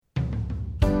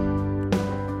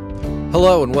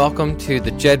Hello and welcome to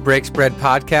the Jed Breaks Bread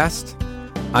podcast.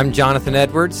 I'm Jonathan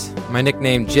Edwards. My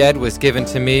nickname Jed was given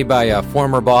to me by a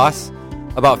former boss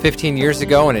about 15 years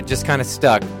ago, and it just kind of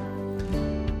stuck.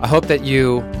 I hope that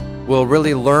you will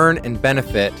really learn and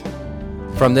benefit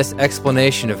from this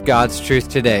explanation of God's truth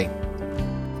today.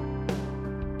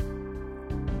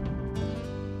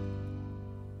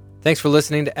 Thanks for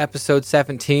listening to episode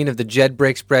 17 of the Jed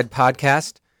Breaks Bread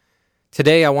podcast.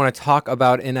 Today I want to talk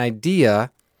about an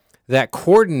idea that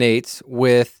coordinates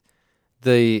with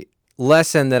the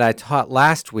lesson that I taught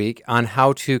last week on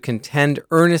how to contend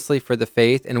earnestly for the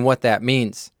faith and what that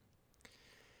means.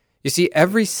 You see,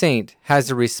 every saint has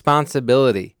a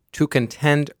responsibility to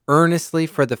contend earnestly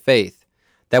for the faith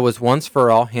that was once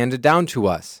for all handed down to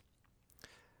us.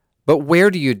 But where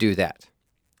do you do that?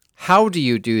 How do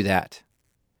you do that?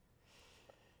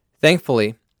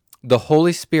 Thankfully, the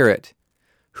Holy Spirit,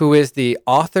 who is the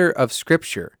author of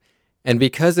Scripture, and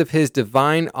because of his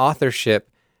divine authorship,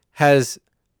 has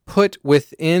put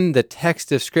within the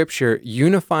text of Scripture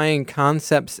unifying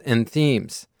concepts and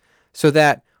themes so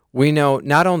that we know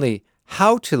not only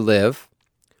how to live,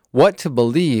 what to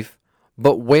believe,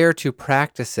 but where to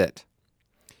practice it.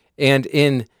 And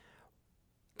in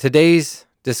today's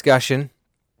discussion,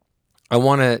 I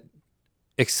want to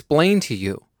explain to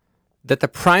you that the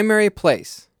primary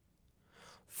place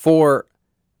for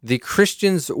the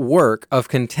Christian's work of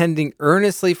contending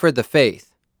earnestly for the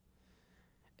faith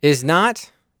is not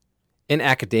in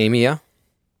academia,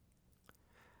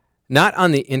 not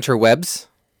on the interwebs,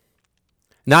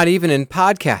 not even in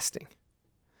podcasting,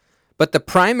 but the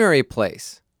primary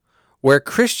place where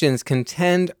Christians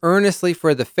contend earnestly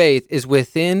for the faith is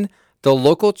within the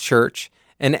local church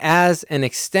and as an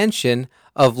extension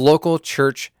of local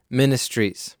church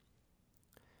ministries.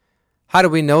 How do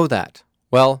we know that?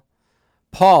 Well,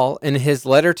 Paul, in his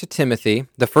letter to Timothy,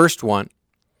 the first one,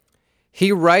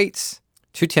 he writes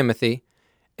to Timothy,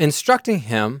 instructing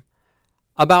him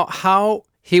about how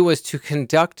he was to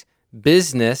conduct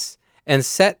business and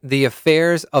set the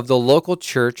affairs of the local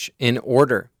church in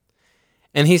order.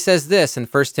 And he says this in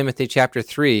 1 Timothy chapter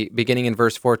 3, beginning in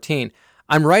verse 14,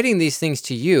 I'm writing these things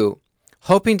to you,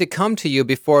 hoping to come to you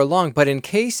before long, but in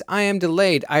case I am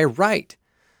delayed, I write,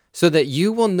 so that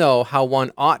you will know how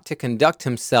one ought to conduct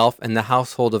himself in the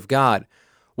household of God,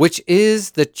 which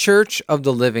is the church of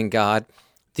the living God,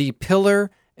 the pillar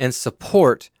and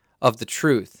support of the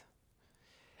truth.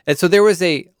 And so there was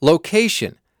a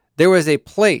location, there was a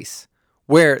place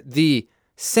where the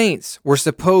saints were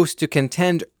supposed to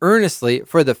contend earnestly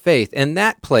for the faith. And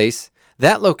that place,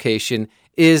 that location,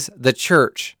 is the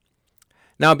church.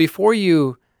 Now, before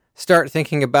you start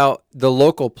thinking about the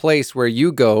local place where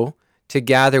you go to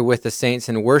gather with the saints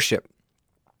and worship,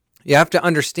 you have to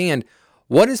understand,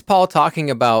 what is Paul talking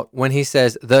about when he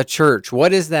says the church? What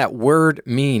does that word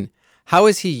mean? How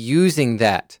is he using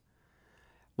that?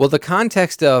 Well, the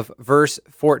context of verse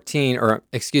 15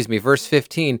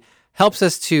 helps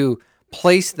us to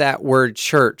place that word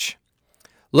church.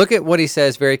 Look at what he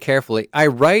says very carefully. I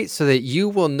write so that you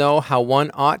will know how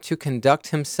one ought to conduct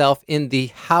himself in the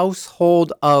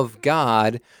household of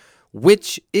God,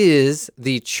 which is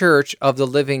the church of the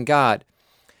living God.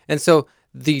 And so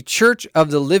the church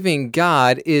of the living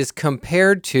God is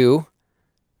compared to,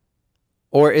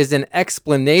 or is an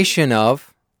explanation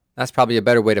of, that's probably a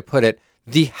better way to put it,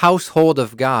 the household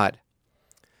of God.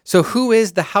 So who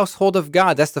is the household of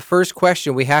God? That's the first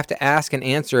question we have to ask and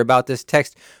answer about this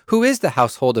text. Who is the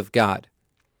household of God?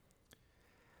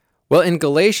 Well, in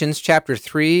Galatians chapter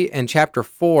 3 and chapter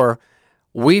 4,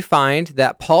 we find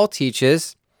that Paul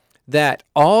teaches that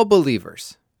all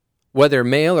believers, whether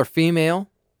male or female,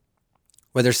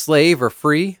 whether slave or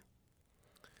free,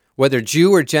 whether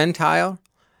Jew or Gentile,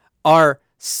 are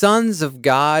sons of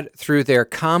God through their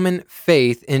common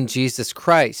faith in Jesus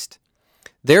Christ.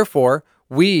 Therefore,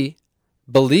 we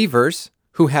believers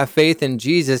who have faith in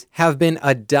Jesus have been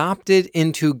adopted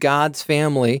into God's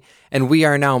family, and we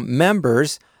are now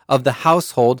members of the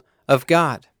household of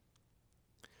God.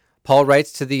 Paul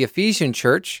writes to the Ephesian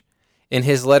church in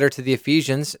his letter to the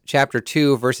Ephesians, chapter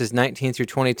 2, verses 19 through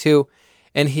 22,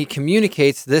 and he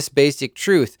communicates this basic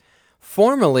truth.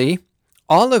 Formerly,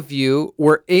 all of you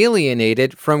were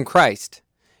alienated from Christ.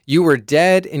 You were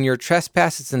dead in your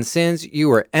trespasses and sins. You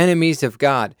were enemies of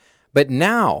God. But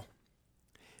now,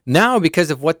 because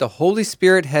of what the Holy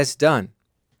Spirit has done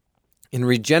in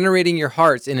regenerating your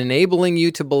hearts and enabling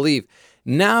you to believe,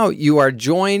 now you are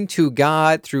joined to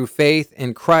God through faith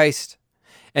in Christ,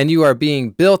 and you are being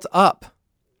built up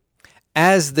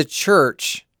as the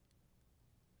church,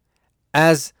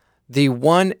 as the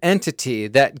one entity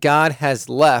that God has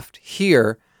left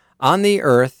here on the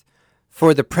earth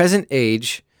for the present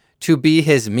age to be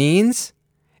his means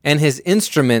and his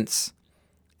instruments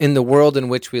in the world in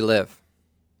which we live.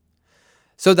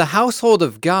 So the household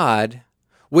of God,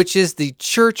 which is the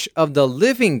church of the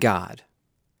living God,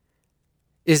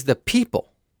 is the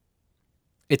people.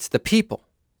 It's the people.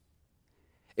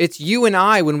 It's you and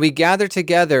I when we gather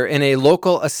together in a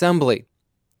local assembly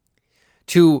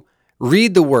to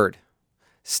read the Word,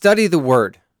 study the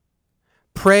Word,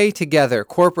 pray together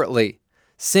corporately,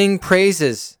 sing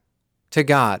praises to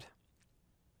God,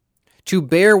 to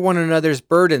bear one another's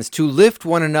burdens, to lift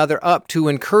one another up, to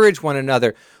encourage one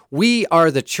another. We are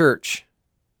the church.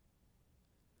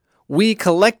 We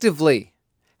collectively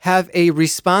have a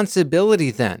responsibility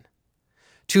then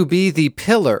to be the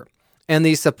pillar and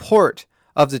the support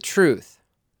of the truth.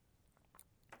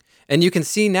 And you can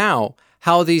see now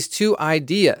how these two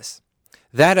ideas,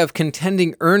 that of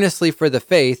contending earnestly for the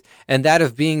faith and that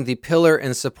of being the pillar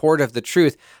and support of the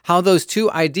truth, how those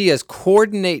two ideas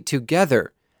coordinate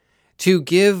together to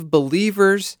give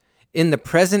believers in the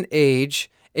present age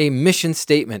a mission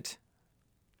statement.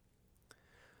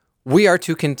 We are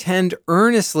to contend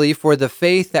earnestly for the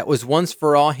faith that was once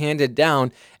for all handed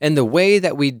down, and the way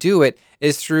that we do it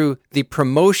is through the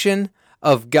promotion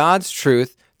of God's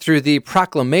truth, through the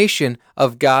proclamation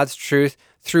of God's truth,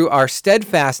 through our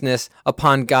steadfastness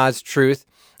upon God's truth,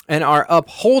 and our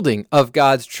upholding of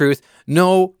God's truth,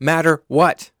 no matter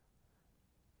what.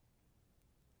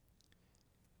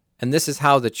 And this is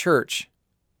how the church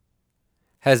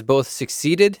has both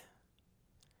succeeded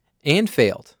and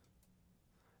failed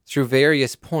through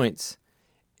various points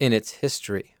in its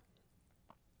history.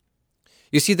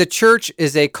 You see, the church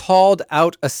is a called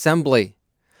out assembly.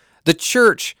 The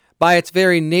church, by its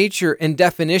very nature and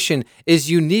definition,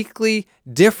 is uniquely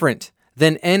different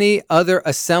than any other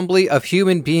assembly of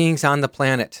human beings on the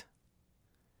planet.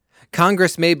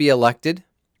 Congress may be elected.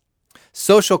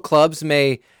 Social clubs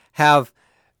may have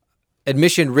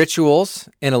admission rituals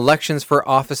and elections for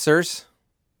officers.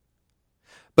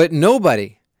 But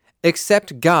nobody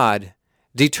except God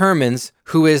determines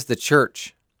who is the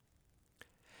church.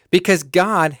 Because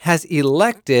God has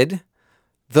elected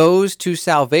those to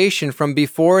salvation from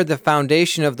before the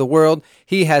foundation of the world.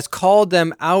 He has called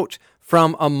them out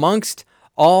from amongst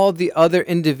all the other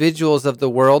individuals of the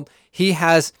world. He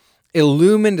has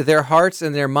illumined their hearts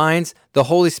and their minds. The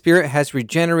Holy Spirit has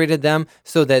regenerated them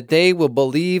so that they will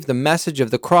believe the message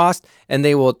of the cross and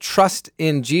they will trust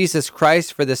in Jesus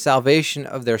Christ for the salvation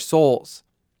of their souls.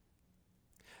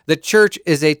 The church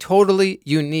is a totally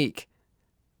unique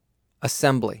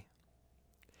assembly.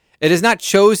 It is not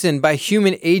chosen by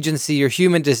human agency or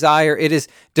human desire. It is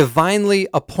divinely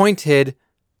appointed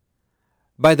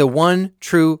by the one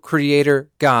true Creator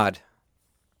God.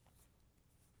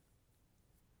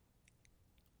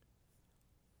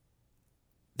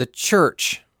 The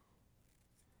church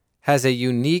has a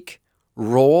unique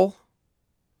role,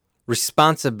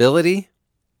 responsibility,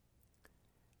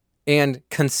 and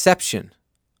conception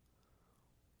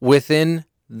within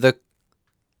the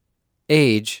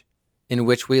age in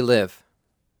which we live.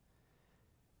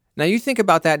 Now you think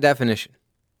about that definition.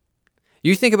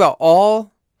 You think about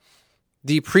all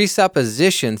the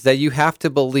presuppositions that you have to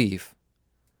believe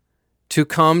to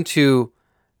come to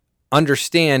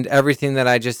understand everything that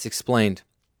I just explained.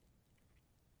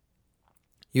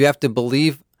 You have to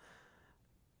believe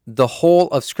the whole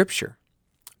of Scripture,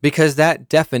 because that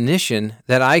definition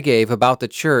that I gave about the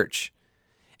church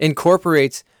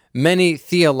incorporates many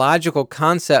theological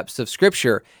concepts of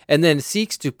Scripture and then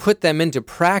seeks to put them into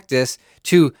practice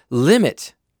to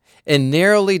limit and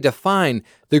narrowly define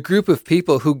the group of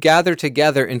people who gather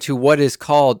together into what is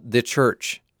called the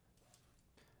church.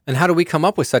 And how do we come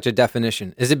up with such a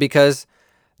definition? Is it because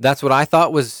that's what I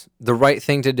thought was the right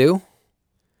thing to do?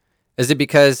 Is it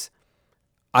because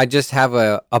I just have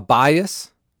a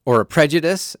bias or a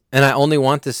prejudice and I only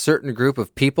want this certain group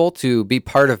of people to be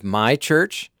part of my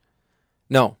church?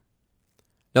 No,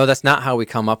 that's not how we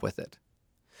come up with it.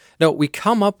 No, we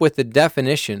come up with the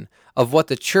definition of what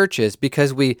the church is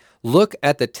because we look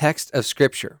at the text of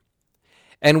Scripture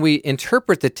and we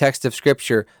interpret the text of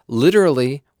Scripture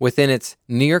literally within its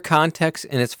near context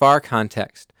and its far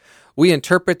context. We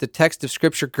interpret the text of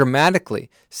Scripture grammatically,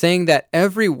 saying that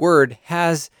every word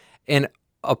has an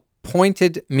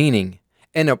appointed meaning,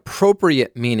 an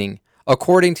appropriate meaning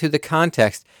according to the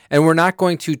context, and we're not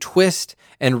going to twist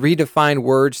and redefine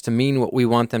words to mean what we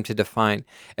want them to define.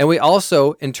 And we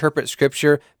also interpret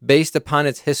Scripture based upon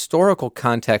its historical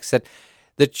context, that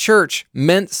the church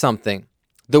meant something.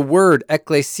 The word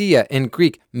ekklesia in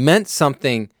Greek meant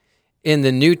something in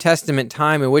the New Testament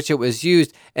time in which it was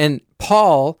used, and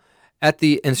Paul at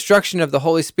the instruction of the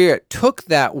Holy Spirit, took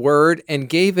that word and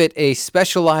gave it a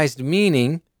specialized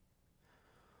meaning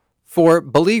for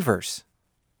believers.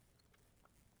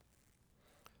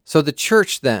 So the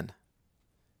church then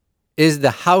is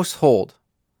the household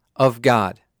of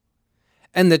God.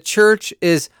 And the church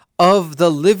is of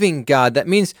the living God. That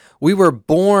means we were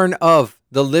born of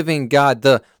the living God.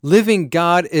 The living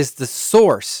God is the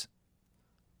source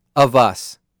of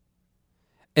us.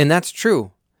 And that's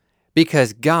true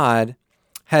because God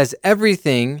has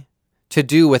everything to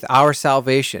do with our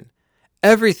salvation,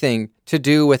 everything to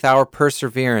do with our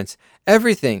perseverance,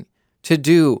 everything to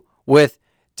do with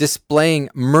displaying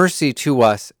mercy to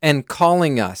us and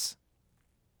calling us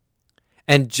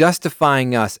and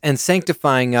justifying us and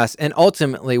sanctifying us and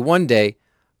ultimately one day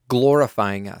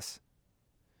glorifying us.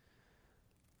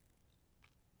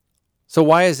 So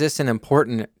why is this an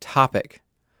important topic?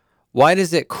 Why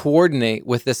does it coordinate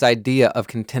with this idea of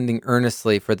contending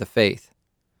earnestly for the faith?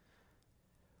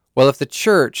 Well, if the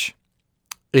church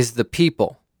is the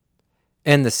people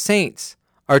and the saints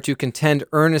are to contend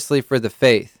earnestly for the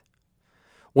faith,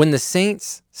 when the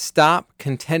saints stop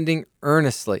contending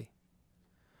earnestly,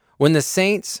 when the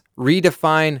saints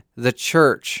redefine the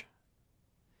church,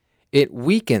 it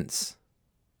weakens.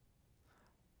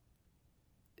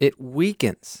 It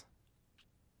weakens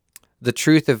the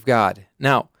truth of God.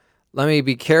 Now, let me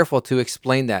be careful to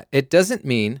explain that. It doesn't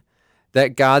mean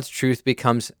that God's truth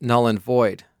becomes null and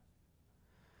void.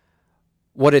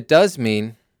 What it does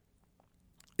mean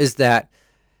is that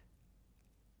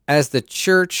as the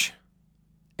church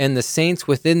and the saints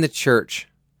within the church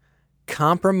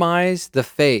compromise the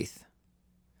faith,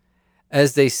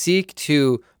 as they seek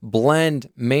to blend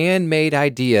man-made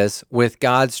ideas with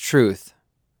God's truth,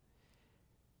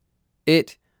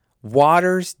 it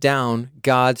waters down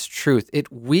God's truth.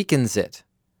 It weakens it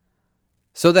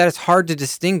so that it's hard to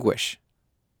distinguish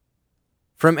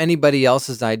from anybody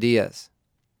else's ideas.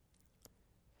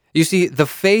 You see, the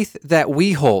faith that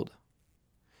we hold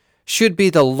should be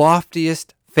the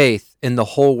loftiest faith in the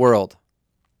whole world.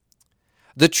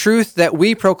 The truth that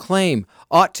we proclaim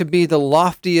ought to be the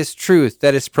loftiest truth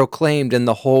that is proclaimed in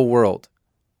the whole world.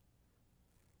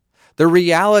 The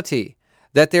reality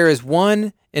that there is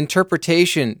one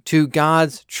interpretation to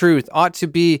God's truth ought to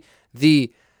be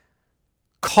the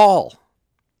call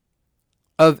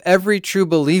of every true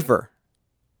believer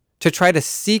to try to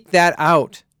seek that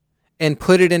out and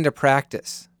put it into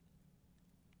practice.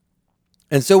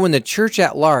 And so when the church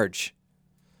at large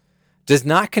does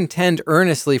not contend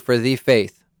earnestly for the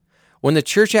faith, when the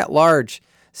church at large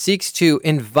seeks to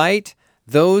invite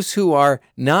those who are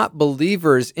not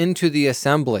believers into the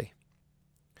assembly,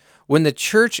 when the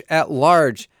church at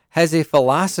large has a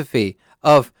philosophy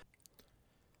of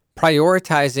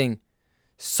prioritizing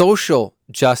social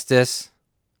justice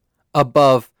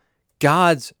above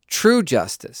God's true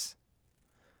justice,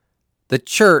 the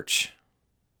church,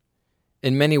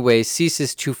 in many ways,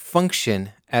 ceases to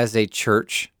function as a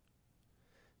church,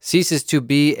 ceases to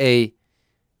be a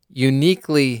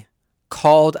uniquely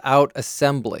called out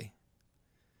assembly.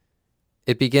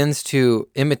 It begins to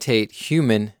imitate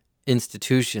human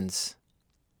institutions.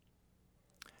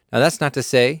 Now, that's not to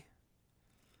say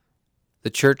the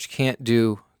church can't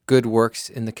do good works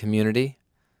in the community.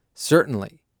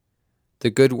 Certainly, the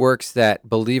good works that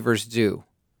believers do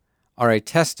are a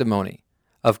testimony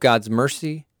of God's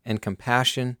mercy and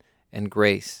compassion and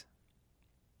grace.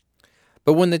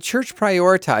 But when the church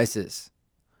prioritizes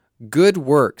good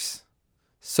works,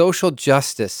 social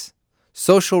justice,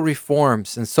 social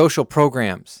reforms, and social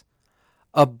programs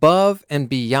above and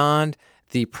beyond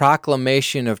the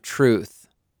proclamation of truth,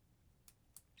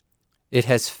 it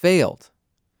has failed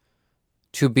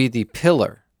to be the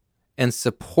pillar and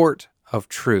support of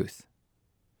truth.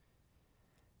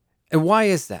 And why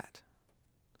is that?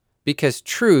 Because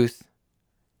truth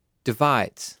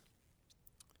divides.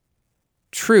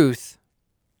 Truth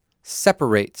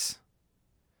separates.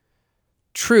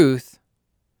 Truth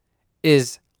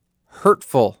is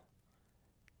hurtful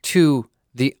to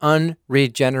the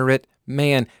unregenerate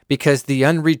man because the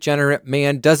unregenerate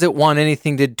man doesn't want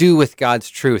anything to do with God's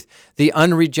truth. The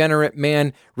unregenerate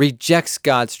man rejects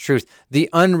God's truth. The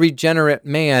unregenerate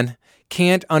man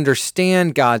can't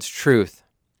understand God's truth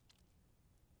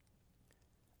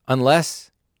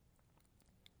unless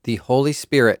the Holy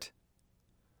Spirit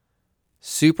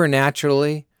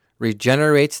supernaturally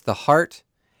regenerates the heart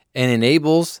and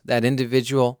enables that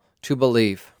individual to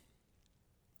believe.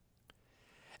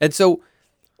 And so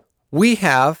we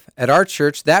have at our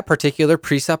church that particular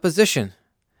presupposition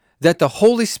that the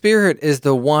Holy Spirit is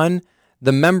the one,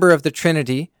 the member of the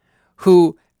Trinity,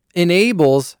 who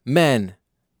enables men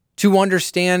to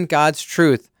understand God's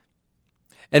truth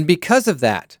And because of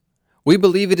that, we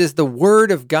believe it is the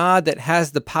Word of God that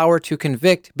has the power to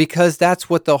convict, because that's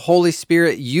what the Holy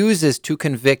Spirit uses to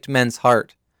convict men's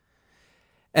heart.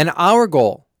 And our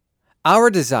goal, our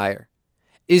desire,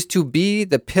 is to be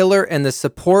the pillar and the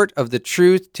support of the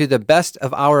truth to the best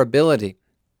of our ability.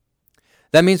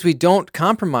 That means we don't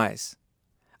compromise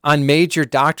on major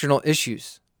doctrinal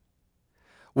issues.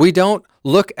 We don't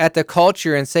look at the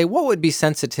culture and say, what would be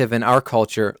sensitive in our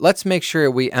culture? Let's make sure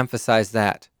we emphasize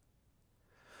that.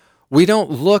 We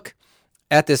don't look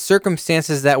at the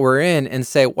circumstances that we're in and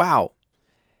say, wow,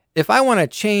 if I want to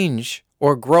change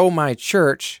or grow my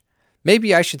church,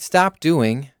 maybe I should stop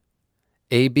doing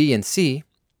A, B, and C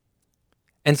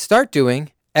and start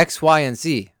doing X, Y, and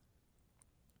Z.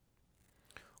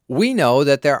 We know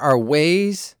that there are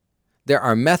ways, there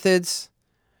are methods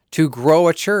to grow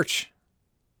a church.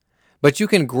 But you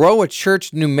can grow a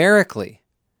church numerically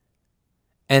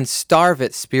and starve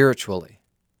it spiritually.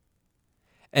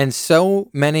 And so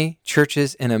many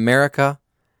churches in America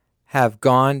have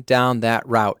gone down that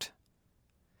route.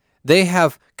 They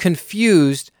have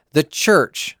confused the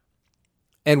church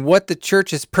and what the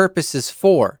church's purpose is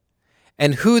for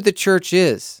and who the church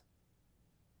is.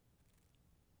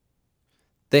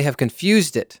 They have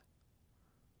confused it.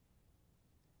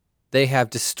 They have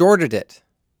distorted it.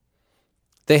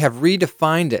 They have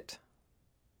redefined it.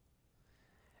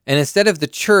 And instead of the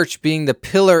church being the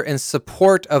pillar and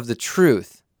support of the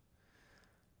truth,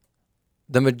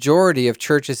 the majority of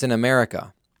churches in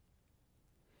America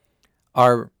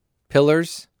are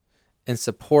pillars and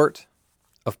support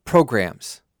of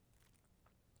programs.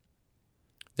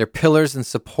 They're pillars and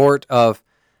support of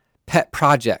pet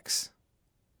projects.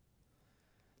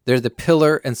 They're the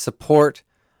pillar and support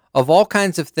of all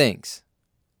kinds of things,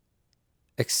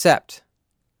 except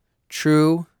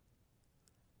true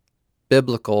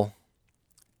biblical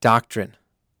doctrine.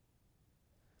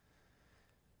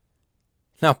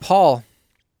 Now, Paul,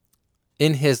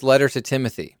 in his letter to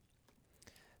Timothy,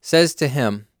 says to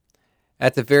him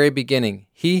at the very beginning,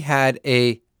 he had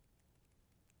a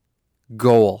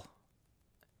goal,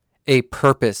 a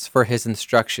purpose for his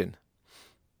instruction.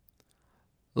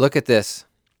 Look at this.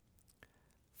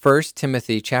 1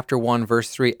 Timothy chapter 1, verse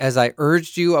 3, as I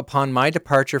urged you upon my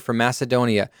departure from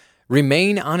Macedonia,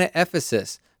 remain on at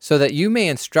Ephesus, so that you may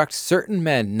instruct certain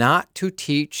men not to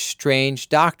teach strange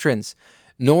doctrines,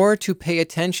 nor to pay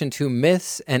attention to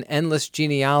myths and endless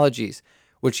genealogies,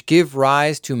 which give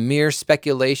rise to mere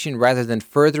speculation rather than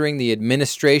furthering the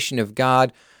administration of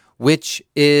God, which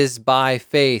is by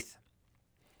faith.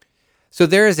 So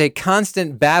there is a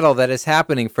constant battle that is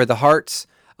happening for the hearts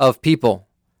of people.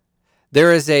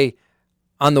 There is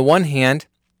on the one hand,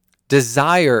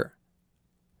 desire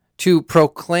to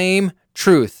proclaim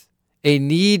truth, a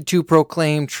need to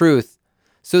proclaim truth,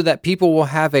 so that people will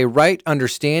have a right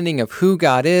understanding of who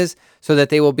God is, so that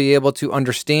they will be able to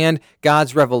understand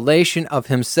God's revelation of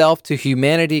himself to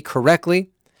humanity correctly.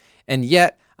 And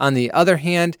yet, on the other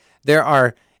hand, there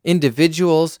are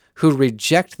individuals who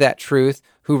reject that truth,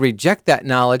 who reject that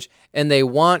knowledge, and they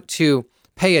want to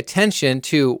pay attention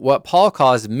to what Paul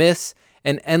calls myths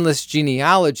and endless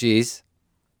genealogies,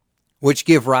 which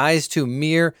give rise to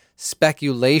mere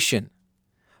speculation.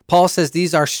 Paul says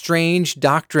these are strange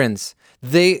doctrines.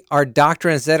 They are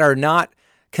doctrines that are not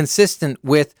consistent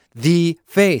with the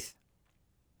faith.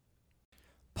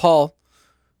 Paul,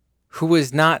 who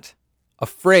is not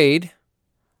afraid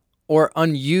or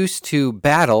unused to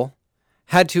battle,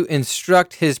 had to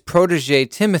instruct his protege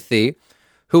Timothy,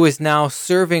 who is now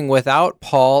serving without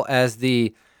Paul as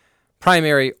the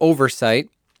primary oversight.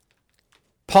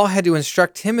 Paul had to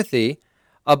instruct Timothy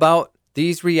about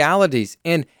these realities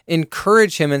and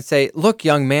encourage him and say, look,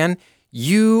 young man,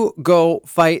 you go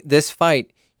fight this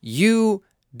fight. You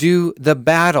do the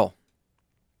battle.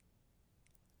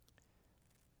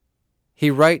 He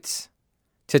writes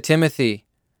to Timothy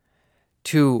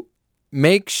to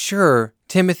make sure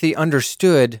Timothy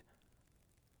understood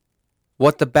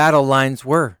what the battle lines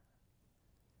were.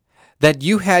 That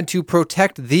you had to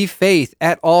protect the faith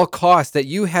at all costs, that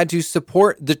you had to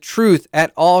support the truth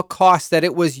at all costs, that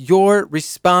it was your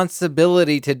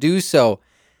responsibility to do so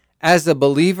as a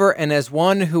believer and as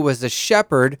one who was a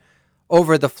shepherd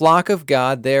over the flock of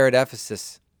God there at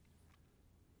Ephesus.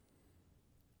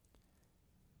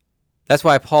 That's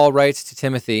why Paul writes to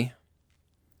Timothy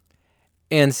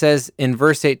and says in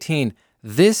verse 18,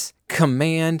 this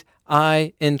command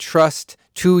I entrust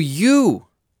to you,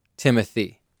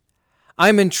 Timothy.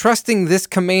 I'm entrusting this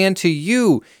command to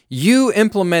you. You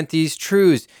implement these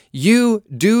truths. You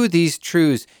do these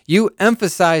truths. You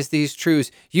emphasize these truths.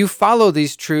 You follow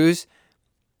these truths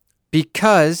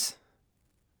because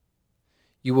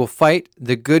You will fight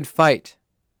the good fight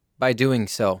by doing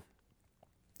so.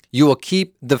 You will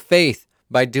keep the faith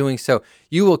by doing so.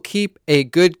 You will keep a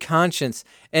good conscience.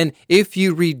 And if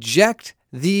you reject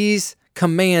these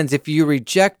commands, if you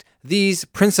reject these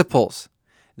principles,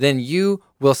 then you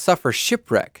will suffer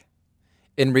shipwreck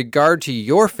in regard to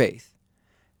your faith,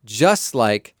 just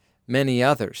like many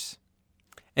others.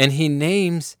 And he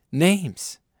names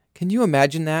names. Can you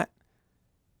imagine that?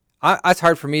 It's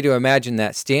hard for me to imagine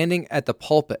that, standing at the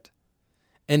pulpit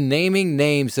and naming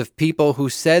names of people who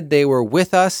said they were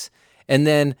with us and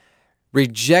then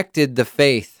rejected the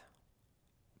faith.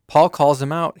 Paul calls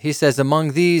them out. He says,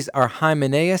 among these are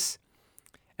Hymenaeus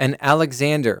and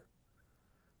Alexander,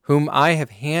 whom I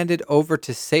have handed over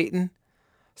to Satan,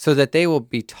 so that they will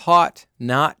be taught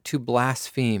not to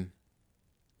blaspheme.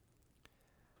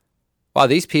 Wow,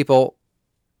 these people,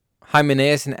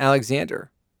 Hymenaeus and Alexander,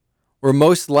 were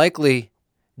most likely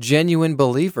genuine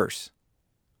believers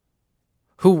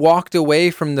who walked away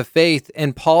from the faith,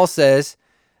 and Paul says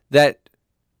that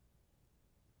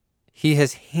he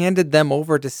has handed them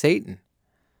over to Satan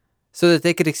so that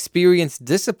they could experience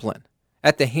discipline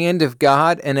at the hand of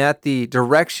God and at the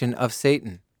direction of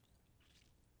Satan.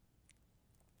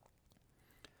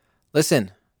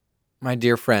 Listen, my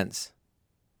dear friends,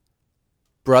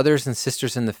 brothers and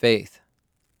sisters in the faith,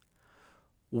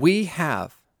 we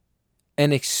have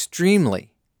an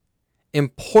extremely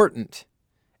important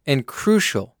and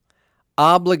crucial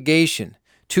obligation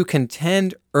to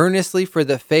contend earnestly for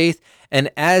the faith, and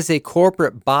as a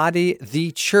corporate body,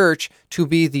 the church, to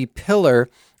be the pillar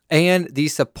and the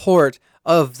support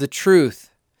of the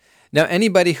truth. Now,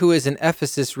 anybody who is in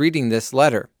Ephesus reading this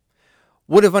letter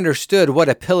would have understood what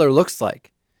a pillar looks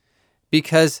like,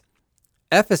 because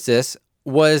Ephesus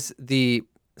was the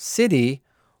city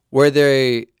where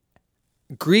the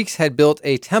Greeks had built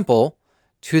a temple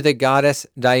to the goddess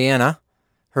Diana.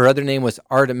 Her other name was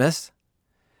Artemis.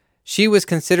 She was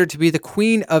considered to be the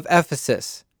queen of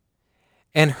Ephesus,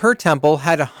 and her temple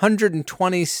had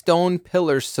 120 stone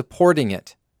pillars supporting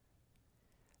it.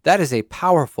 That is a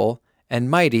powerful and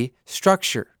mighty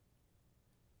structure.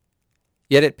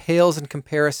 Yet it pales in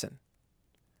comparison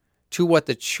to what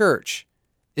the church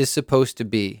is supposed to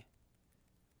be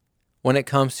when it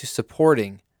comes to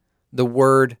supporting the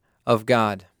Word of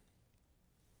God.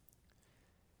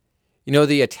 You know,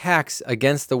 the attacks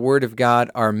against the Word of God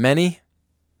are many.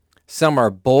 Some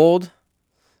are bold,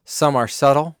 some are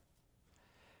subtle.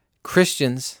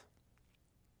 Christians,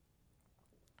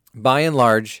 by and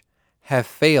large, have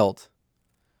failed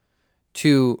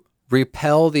to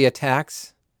repel the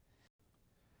attacks,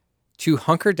 to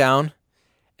hunker down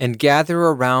and gather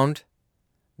around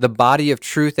the body of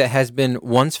truth that has been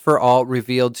once for all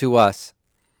revealed to us.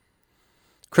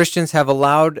 Christians have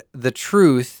allowed the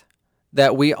truth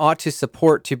that we ought to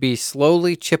support to be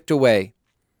slowly chipped away,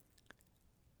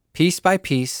 piece by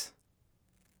piece,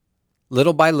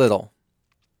 little by little,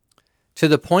 to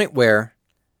the point where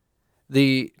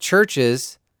the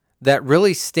churches that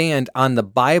really stand on the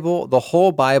Bible, the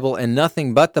whole Bible, and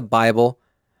nothing but the Bible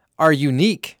are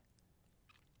unique.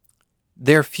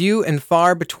 They're few and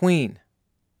far between.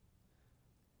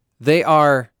 They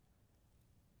are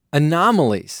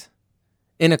anomalies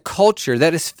in a culture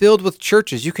that is filled with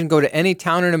churches. You can go to any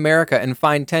town in America and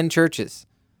find 10 churches.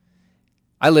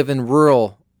 I live in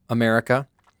rural America,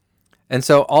 and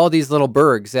so all these little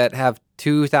burgs that have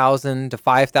 2,000 to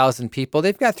 5,000 people,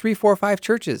 they've got 3, 4, 5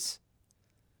 churches.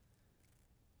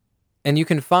 And you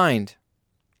can find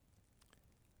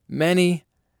many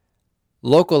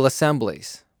local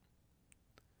assemblies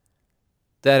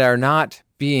that are not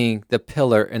being the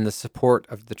pillar and the support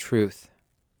of the truth.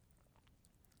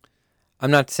 I'm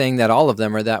not saying that all of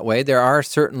them are that way. There are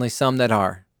certainly some that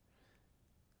are.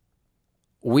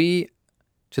 We,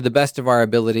 to the best of our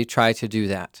ability, try to do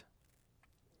that.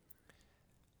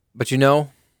 But you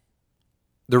know,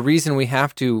 the reason we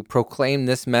have to proclaim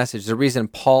this message, the reason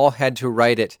Paul had to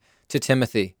write it to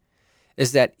Timothy,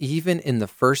 is that even in the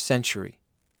first century,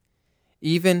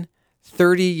 even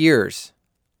 30 years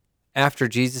after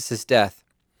Jesus' death,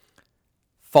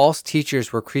 false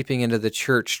teachers were creeping into the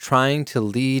church, trying to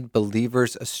lead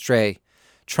believers astray,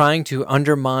 trying to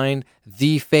undermine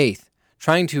the faith,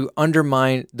 trying to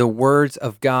undermine the words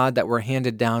of God that were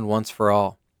handed down once for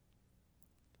all.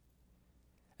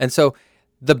 And so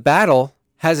the battle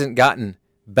hasn't gotten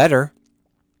better.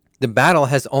 The battle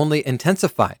has only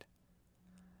intensified.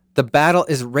 The battle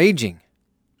is raging.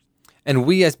 And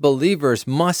we as believers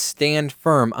must stand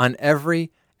firm on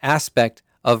every aspect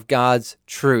of God's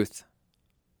truth.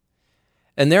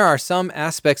 And there are some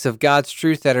aspects of God's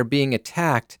truth that are being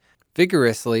attacked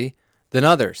vigorously than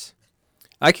others.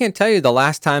 I can't tell you the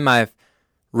last time I've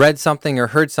read something or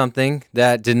heard something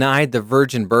that denied the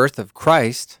virgin birth of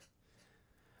Christ,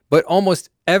 but almost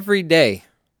every day,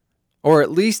 or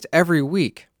at least every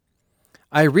week,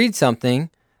 I read something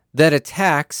that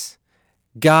attacks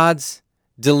God's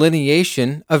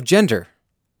delineation of gender.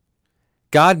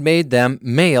 God made them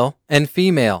male and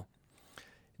female.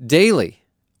 Daily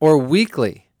or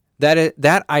weekly,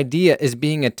 that idea is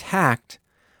being attacked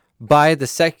by the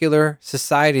secular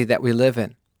society that we live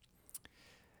in.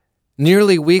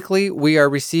 Nearly weekly, we are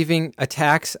receiving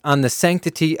attacks on the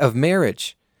sanctity of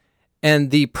marriage and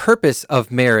the purpose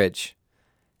of marriage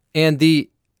and the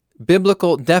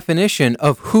biblical definition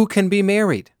of who can be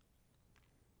married.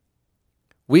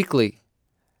 Weekly,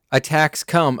 attacks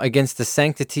come against the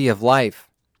sanctity of life,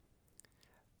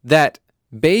 that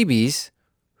babies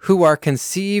who are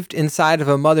conceived inside of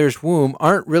a mother's womb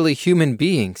aren't really human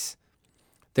beings.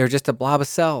 They're just a blob of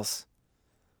cells.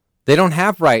 They don't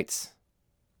have rights.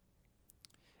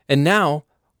 And now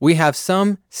we have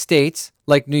some states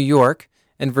like New York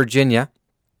and Virginia,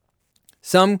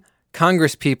 some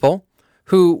Congress people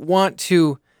who want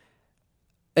to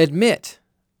admit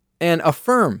and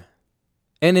affirm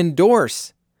and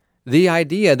endorse the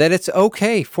idea that it's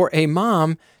okay for a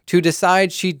mom to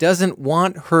decide she doesn't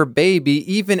want her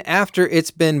baby even after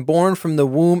it's been born from the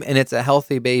womb and it's a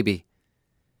healthy baby.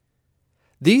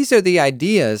 These are the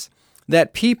ideas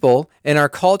that people in our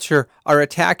culture are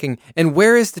attacking. And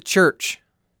where is the church?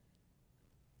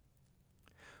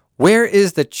 Where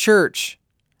is the church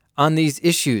on these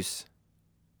issues?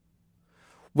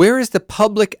 Where is the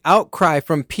public outcry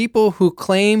from people who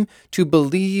claim to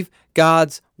believe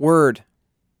God's word?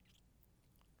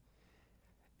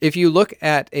 If you look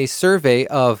at a survey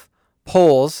of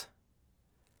polls,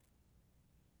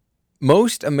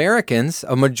 most Americans,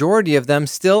 a majority of them,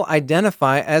 still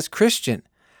identify as Christian.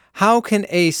 How can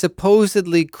a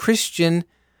supposedly Christian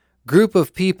group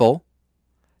of people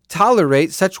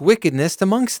tolerate such wickedness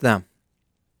amongst them?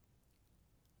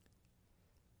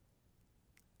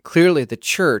 Clearly, the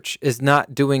church is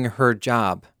not doing her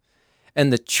job.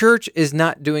 And the church is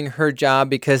not doing her job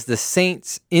because the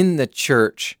saints in the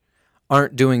church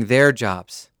aren't doing their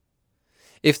jobs.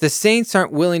 If the saints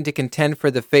aren't willing to contend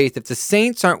for the faith, if the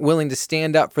saints aren't willing to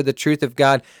stand up for the truth of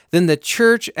God, then the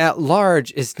church at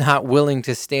large is not willing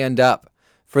to stand up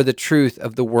for the truth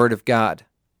of the Word of God.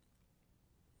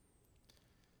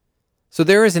 So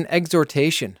there is an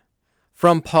exhortation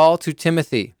from Paul to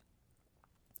Timothy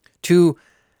to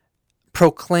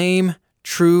proclaim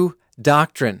true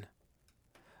doctrine.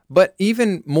 But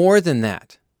even more than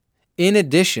that, in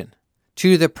addition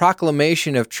to the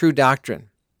proclamation of true doctrine,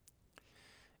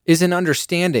 is an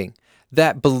understanding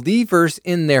that believers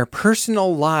in their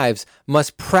personal lives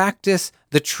must practice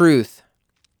the truth.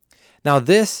 Now,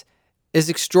 this is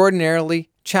extraordinarily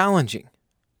challenging.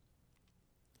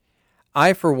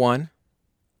 I, for one,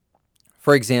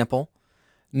 for example,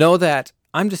 know that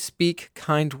I'm to speak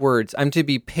kind words. I'm to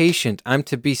be patient. I'm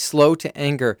to be slow to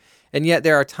anger. And yet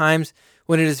there are times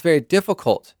when it is very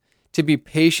difficult to be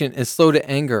patient and slow to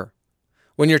anger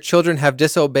when your children have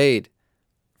disobeyed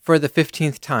for the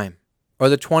 15th time or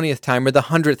the 20th time or the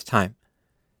 100th time.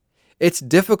 It's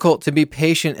difficult to be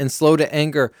patient and slow to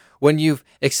anger when you've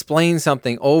explained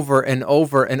something over and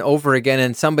over and over again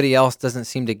and somebody else doesn't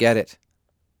seem to get it.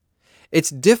 It's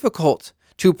difficult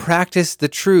to practice the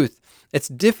truth. It's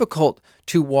difficult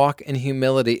to walk in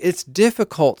humility. It's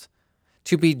difficult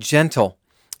to be gentle.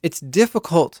 It's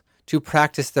difficult to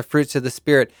practice the fruits of the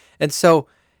Spirit. And so,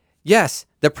 yes,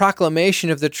 the proclamation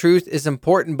of the truth is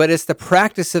important, but it's the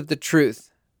practice of the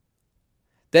truth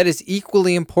that is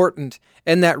equally important,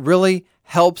 and that really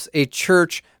helps a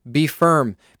church be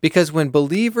firm. Because when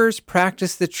believers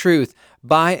practice the truth,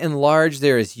 by and large,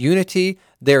 there is unity,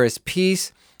 there is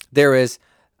peace, there is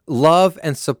love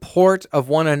and support of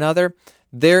one another.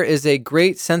 There is a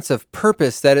great sense of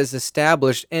purpose that is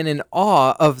established, and in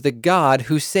awe of the God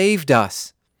who saved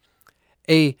us.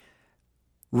 A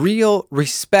real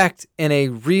respect and a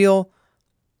real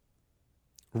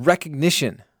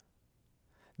recognition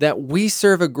that we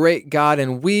serve a great God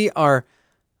and we are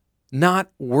not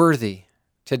worthy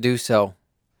to do so.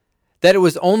 That it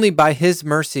was only by His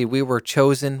mercy we were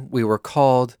chosen, we were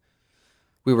called,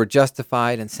 we were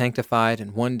justified and sanctified,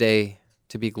 and one day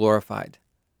to be glorified.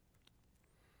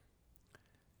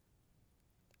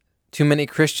 Too many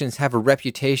Christians have a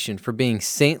reputation for being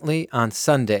saintly on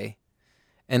Sunday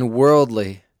and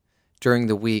worldly during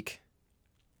the week.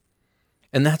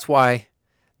 And that's why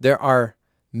there are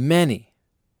many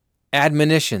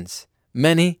admonitions,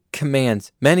 many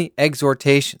commands, many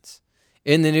exhortations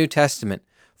in the New Testament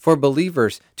for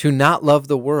believers to not love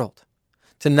the world,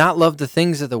 to not love the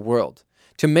things of the world,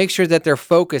 to make sure that their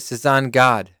focus is on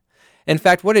God. In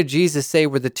fact, what did Jesus say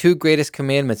were the two greatest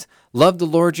commandments? Love the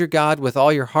Lord your God with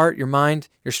all your heart, your mind,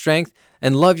 your strength,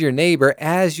 and love your neighbor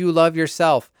as you love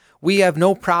yourself. We have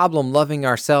no problem loving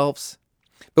ourselves,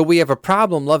 but we have a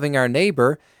problem loving our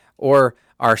neighbor or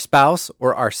our spouse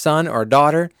or our son or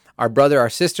daughter, our brother,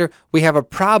 our sister. We have a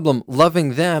problem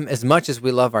loving them as much as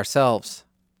we love ourselves.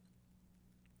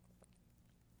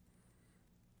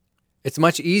 It's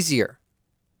much easier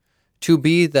to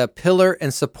be the pillar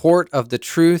and support of the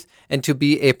truth and to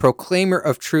be a proclaimer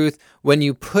of truth when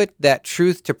you put that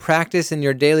truth to practice in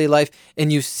your daily life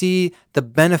and you see the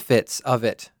benefits of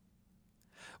it.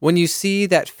 When you see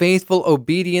that faithful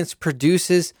obedience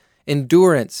produces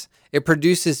endurance, it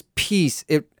produces peace,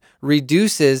 it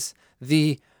reduces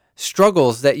the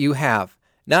struggles that you have,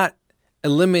 not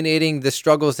eliminating the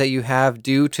struggles that you have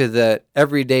due to the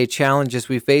everyday challenges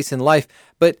we face in life,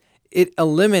 but it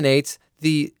eliminates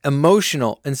the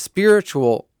emotional and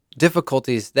spiritual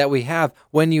difficulties that we have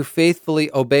when you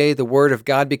faithfully obey the word of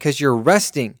God because you're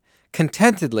resting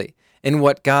contentedly in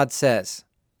what God says.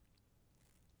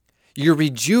 You're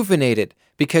rejuvenated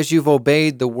because you've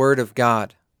obeyed the word of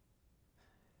God.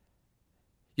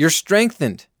 You're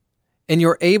strengthened and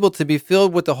you're able to be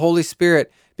filled with the Holy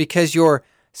Spirit because you're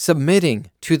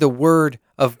submitting to the word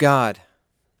of God.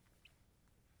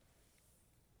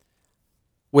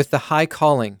 With the high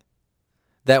calling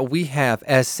that we have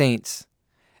as saints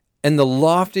and the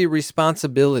lofty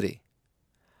responsibility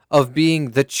of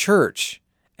being the church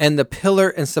and the pillar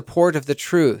and support of the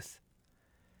truth,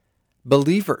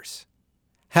 believers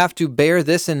have to bear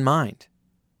this in mind,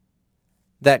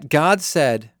 that God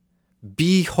said,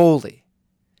 "Be holy,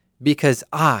 because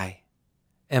I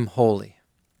am holy."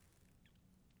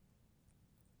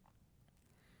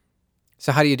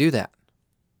 So how do you do that?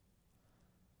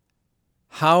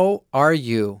 How are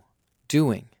you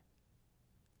doing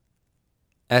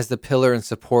as the pillar and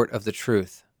support of the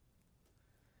truth?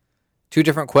 Two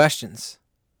different questions,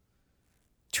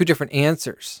 two different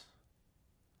answers,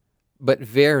 but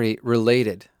very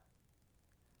related.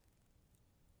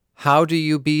 How do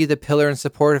you be the pillar and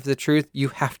support of the truth? You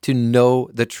have to know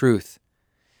the truth.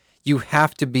 You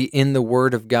have to be in the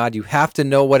Word of God. You have to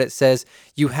know what it says.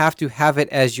 You have to have it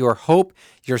as your hope,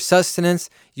 your sustenance,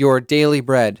 your daily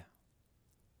bread.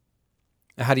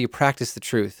 How do you practice the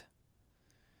truth?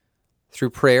 Through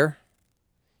prayer,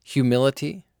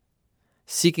 humility,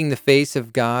 seeking the face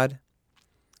of God,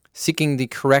 seeking the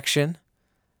correction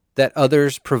that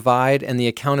others provide and the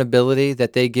accountability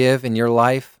that they give in your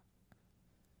life.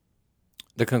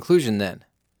 The conclusion then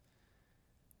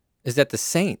is that the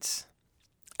saints,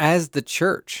 as the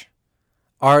church,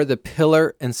 are the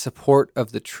pillar and support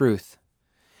of the truth.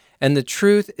 And the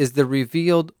truth is the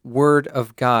revealed word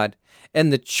of God.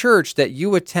 And the church that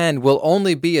you attend will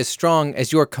only be as strong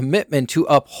as your commitment to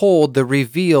uphold the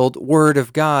revealed word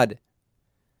of God.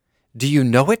 Do you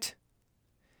know it?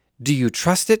 Do you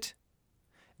trust it?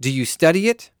 Do you study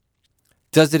it?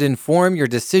 Does it inform your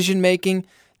decision making?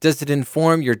 Does it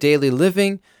inform your daily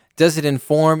living? Does it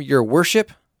inform your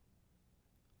worship?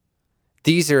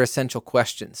 These are essential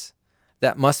questions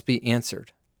that must be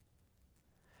answered.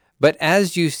 But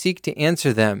as you seek to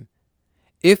answer them,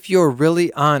 if you're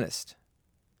really honest,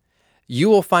 you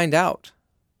will find out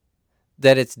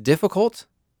that it's difficult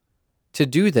to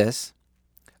do this,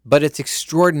 but it's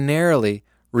extraordinarily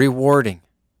rewarding.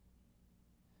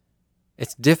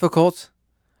 It's difficult,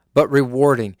 but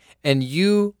rewarding, and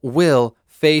you will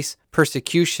face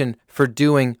persecution for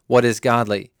doing what is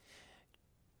godly.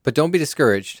 But don't be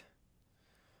discouraged,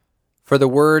 for the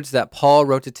words that Paul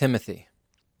wrote to Timothy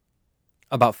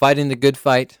about fighting the good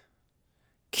fight,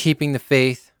 keeping the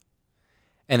faith,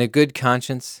 and a good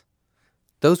conscience,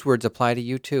 those words apply to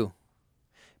you too.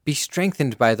 Be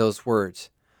strengthened by those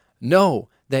words. Know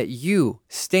that you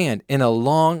stand in a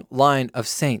long line of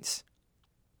saints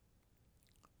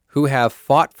who have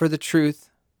fought for the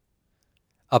truth,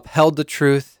 upheld the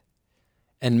truth,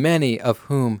 and many of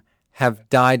whom have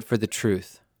died for the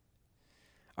truth.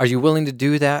 Are you willing to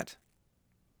do that?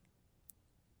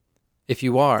 If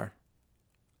you are,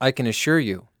 I can assure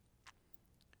you,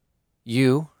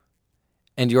 you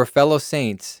and your fellow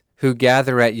saints who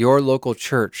gather at your local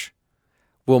church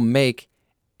will make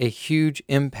a huge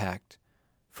impact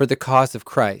for the cause of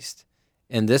Christ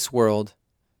in this world,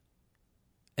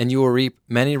 and you will reap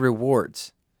many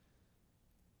rewards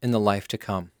in the life to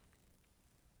come.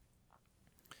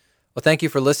 Well, thank you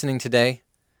for listening today.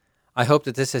 I hope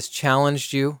that this has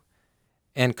challenged you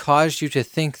and caused you to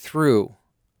think through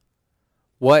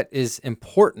what is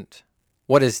important,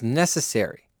 what is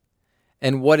necessary,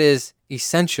 and what is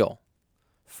essential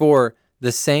for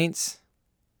the saints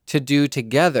to do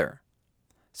together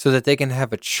so that they can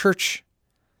have a church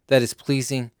that is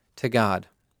pleasing to God.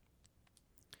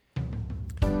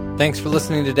 Thanks for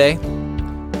listening today.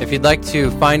 If you'd like to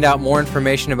find out more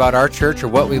information about our church or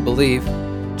what we believe,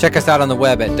 check us out on the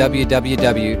web at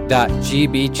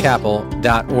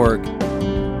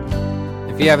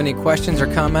www.gbchapel.org. If you have any questions or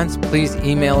comments, please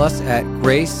email us at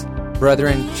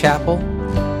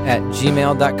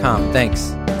gracebrethren.chapel@gmail.com.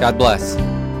 Thanks. God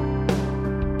bless.